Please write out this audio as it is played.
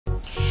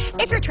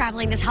If you're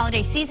traveling this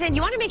holiday season,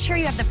 you want to make sure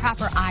you have the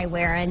proper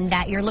eyewear and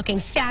that you're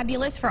looking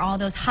fabulous for all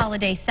those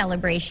holiday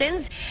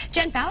celebrations.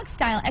 Jenn, Falik,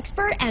 style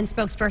expert and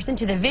spokesperson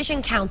to the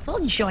Vision Council,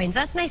 joins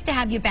us. Nice to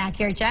have you back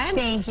here, Jenn.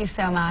 Thank you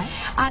so much.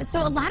 So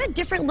a lot of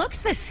different looks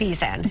this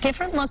season.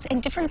 Different looks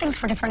and different things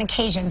for different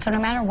occasions. So no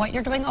matter what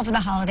you're doing over the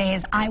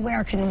holidays,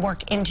 eyewear can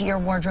work into your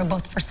wardrobe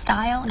both for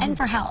style and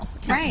for health.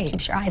 Right. It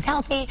keeps your eyes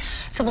healthy.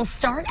 So we'll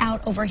start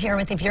out over here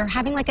with, if you're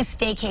having like a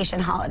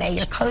staycation holiday,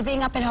 you're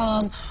cozying up at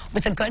home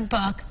with a good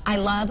book. I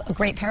love a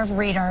great pair of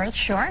readers.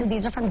 Sure. So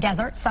these are from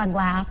Desert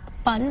Sunglass.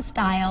 Fun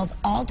styles,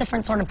 all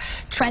different sort of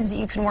trends that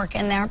you can work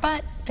in there,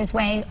 but this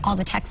way all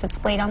the text that's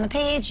displayed on the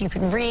page, you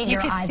can read,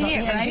 your eyes see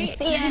it, right? You can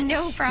see it.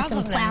 No problem.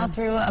 You can plow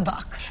through a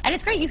book. And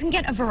it's great, you can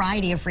get a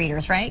variety of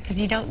readers, right? Because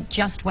you don't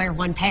just wear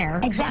one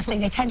pair. Exactly,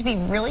 they tend to be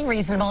really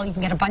reasonable. You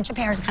can get a bunch of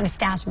pairs kind of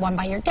stashed, one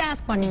by your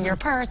desk, one in your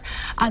purse,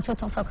 so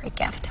it's also a great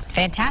gift.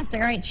 Fantastic.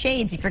 All right,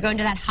 shades, if you're going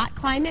to that hot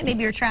climate,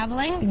 maybe you're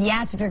traveling.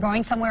 Yes, if you're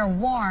going somewhere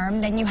warm,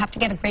 then you have to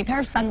get a great pair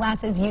of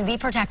sunglasses, UV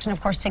protection,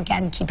 of course, to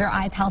again keep your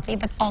eyes healthy,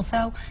 but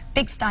also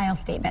big style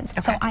statements.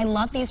 Okay. So I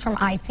love these from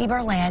IC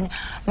Berlin.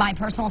 My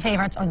personal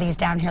favorites are these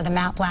down here. The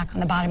matte black on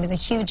the bottom is a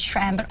huge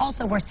trend, but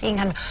also we're seeing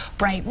kind of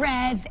bright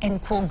reds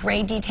and cool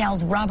gray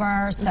details,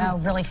 rubber, so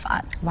really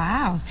fun.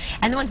 Wow.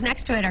 And the ones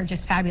next to it are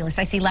just fabulous.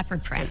 I see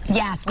leopard print.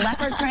 Yes,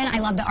 leopard print. I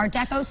love the Art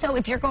Deco. So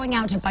if you're going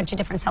out to a bunch of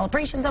different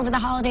celebrations over the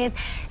holidays,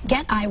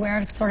 get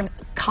eyewear to sort of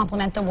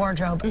complement the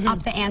wardrobe,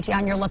 up the ante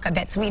on your look a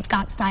bit. So we've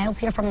got styles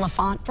here from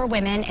Lafont for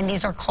women, and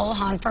these are Cole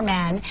Haan for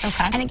men.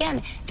 Okay. And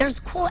again, there's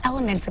cool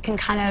elements that can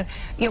kind of,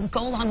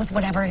 go along with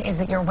whatever it is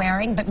that you're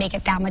wearing, but make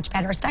it that much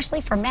better, especially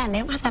for men. They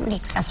don't have that many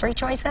accessory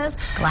choices.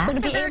 Glasses so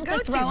to be able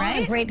to throw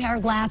on a great pair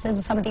of glasses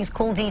with some of these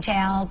cool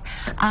details,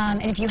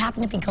 and if you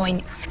happen to be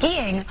going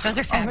skiing, those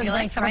are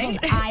fabulous,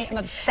 right? I am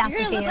obsessed with these. You're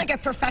going to look like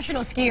a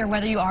professional skier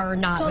whether you are or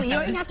not. Totally, you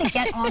don't even have to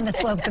get on the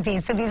slopes of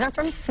these. So these are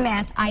from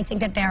Smith. I think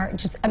that they're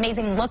just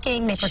amazing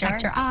looking. They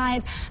protect your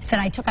eyes. I said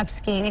I took up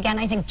skiing again,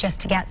 I think, just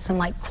to get some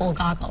like cool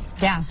goggles.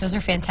 Yeah, those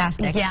are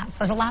fantastic. Yes,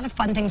 there's a lot of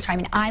fun things to try. I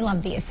mean, I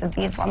love these. So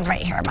these ones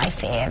right here are my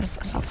faves.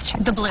 So let's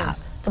check the blue. Out.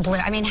 The blue.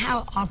 I mean,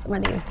 how awesome are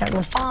these? They're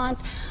Lafont.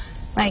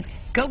 Like,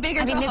 go big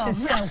or I mean, go this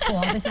home. is so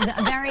cool. This is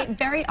a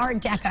very Art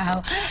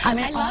Deco. I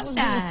mean, all of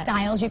these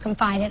styles you can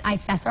find at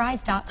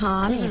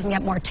accessorize.com. You can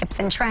get more tips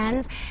and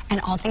trends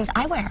and all things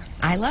eyewear.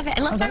 I love it.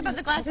 And let's talk about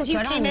the glasses you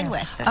came in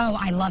with. Oh,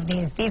 I love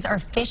these. These are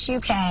Fish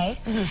UK,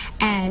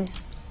 and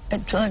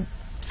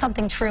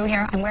something true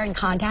here. I'm wearing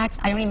contacts.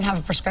 I don't even have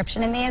a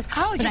prescription in these.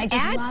 Oh, but just I just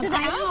add love, to the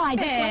I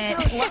just love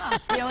how it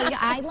looks. You know,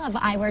 I love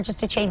eyewear just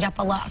to change up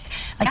a look.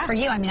 Like for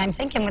you, I mean, I'm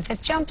thinking with this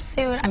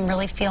jumpsuit, I'm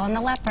really feeling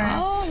the leopard.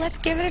 Oh, let's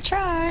give it a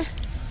try.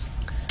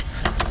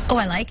 Oh,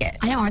 I like it.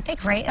 I know, aren't they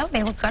great? Oh,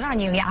 they look good on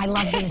you. Yeah, I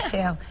love these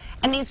too.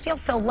 And these feel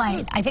so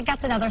light. I think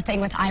that's another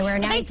thing with eyewear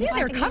now. They do.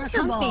 They're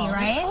comfortable. Comfy,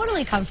 right? They're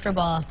totally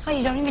comfortable. So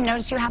you don't even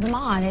notice you have them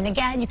on. And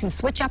again, you can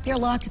switch up your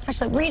look,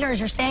 especially readers.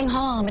 You're staying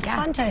home. It's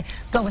fun to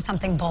go with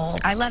something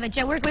bold. I love it.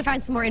 Joe, where can we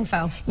find some more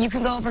info? You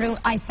can go over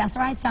to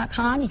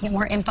accessorize.com. You can get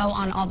more info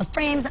on all the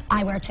frames,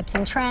 eyewear tips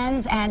and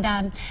trends, and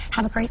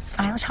have a great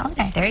stylish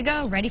holiday. There you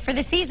go. Ready for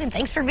the season.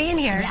 Thanks for being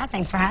here. Yeah,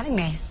 thanks for having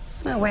me.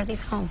 I'm going to wear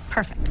these home.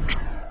 Perfect.